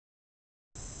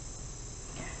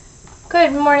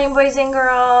Good morning, boys and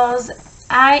girls.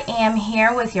 I am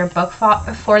here with your book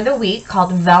for the week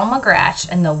called Velma, Gratch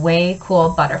and the Way Cool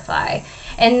Butterfly.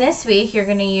 And this week you're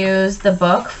going to use the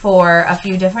book for a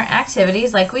few different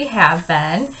activities like we have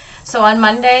been. So on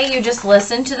Monday you just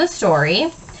listen to the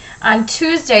story. On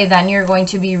Tuesday then you're going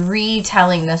to be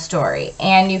retelling the story.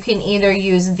 And you can either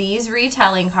use these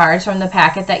retelling cards from the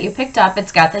packet that you picked up.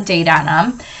 It's got the date on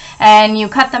them. And you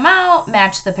cut them out,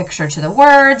 match the picture to the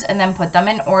words, and then put them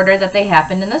in order that they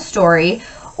happened in the story.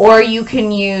 Or you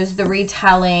can use the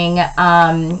retelling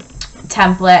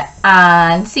template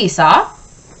on Seesaw.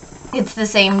 It's the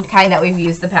same kind that we've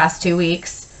used the past 2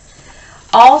 weeks.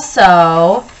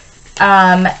 Also,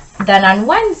 then on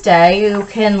Wednesday, you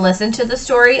can listen to the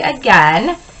story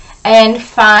again and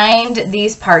find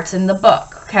these parts in the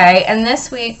book, okay? And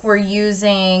this week, we're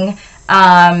using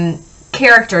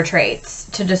character traits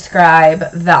to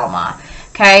describe Velma.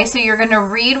 Okay, so you're going to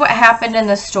read what happened in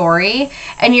the story,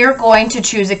 and you're going to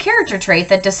choose a character trait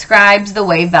that describes the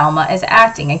way Velma is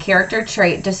acting. A character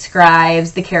trait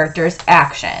describes the character's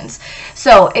actions.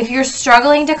 So if you're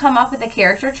struggling to come up with a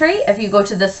character trait, if you go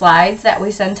to the slides that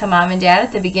we send to Mom and Dad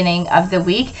at the beginning of the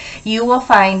week, you will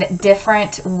find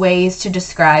different ways to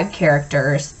describe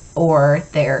characters or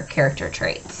their character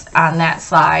traits on that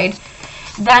slide.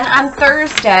 Then on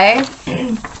Thursday,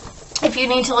 if you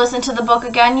need to listen to the book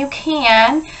again, you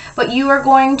can, but you are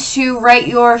going to write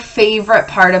your favorite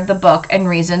part of the book and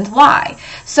reasons why.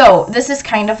 So this is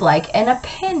kind of like an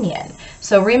opinion.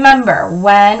 So remember,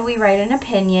 when we write an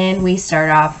opinion, we start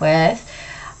off with,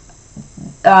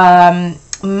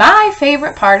 my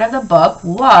favorite part of the book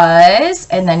was,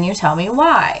 and then you tell me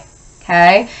why.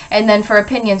 Okay? And then for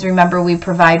opinions, remember, we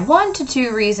provide 1 to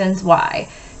 2 reasons why.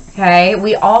 Okay,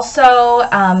 we also,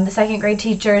 the second grade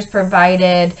teachers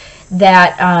provided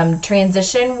that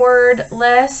transition word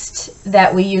list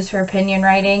that we use for opinion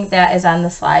writing. That is on the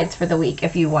slides for the week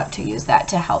if you want to use that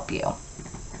to help you.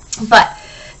 But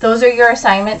those are your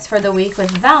assignments for the week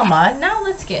with Velma. Now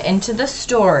let's get into the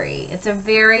story. It's a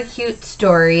very cute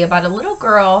story about a little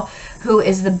girl who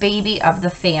is the baby of the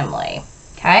family.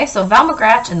 Okay, so Velma,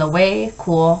 Gratch and the Way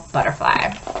Cool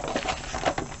Butterfly.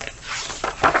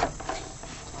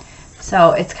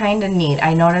 So it's kind of neat.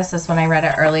 I noticed this when I read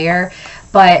it earlier,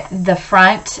 but the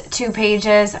front 2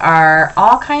 pages are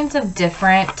all kinds of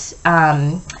different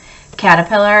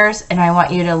caterpillars, and I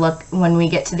want you to look, when we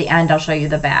get to the end, I'll show you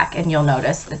the back, and you'll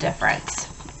notice the difference.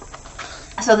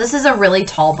 So this is a really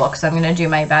tall book, so I'm going to do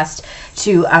my best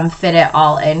to fit it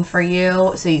all in for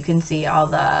you so you can see all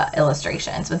the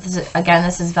illustrations. But this is, again,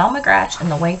 this is Velma, Gratch and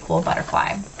the Way Cool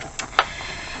Butterfly.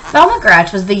 Velma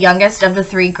Gratch was the youngest of the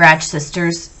 3 Gratch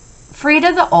sisters.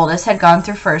 Frida, the oldest, had gone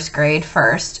through 1st grade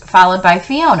first, followed by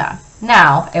Fiona.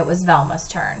 Now it was Velma's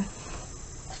turn.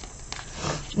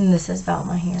 And this is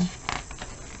Velma here.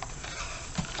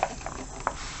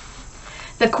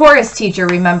 The chorus teacher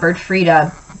remembered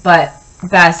Frida but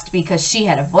best because she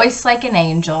had a voice like an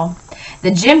angel.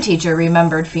 The gym teacher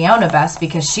remembered Fiona best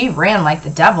because she ran like the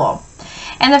devil.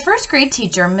 And the 1st grade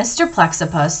teacher, Mr.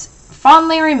 Plexipus,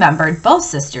 fondly remembered both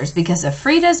sisters because of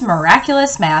Frida's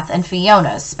miraculous math and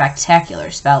Fiona's spectacular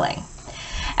spelling.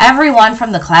 Everyone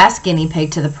from the class guinea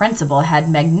pig to the principal had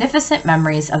magnificent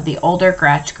memories of the older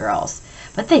Gratch girls,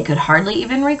 but they could hardly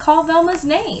even recall Velma's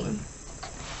name.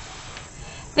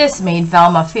 This made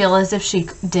Velma feel as if she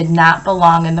did not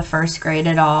belong in the 1st grade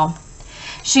at all.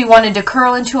 She wanted to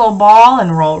curl into a ball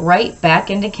and roll right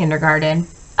back into kindergarten.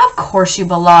 Of course you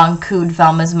belong, cooed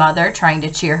Velma's mother, trying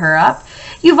to cheer her up.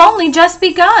 You've only just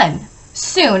begun.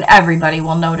 Soon everybody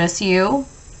will notice you.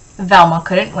 Velma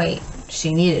couldn't wait.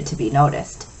 She needed to be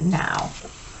noticed now.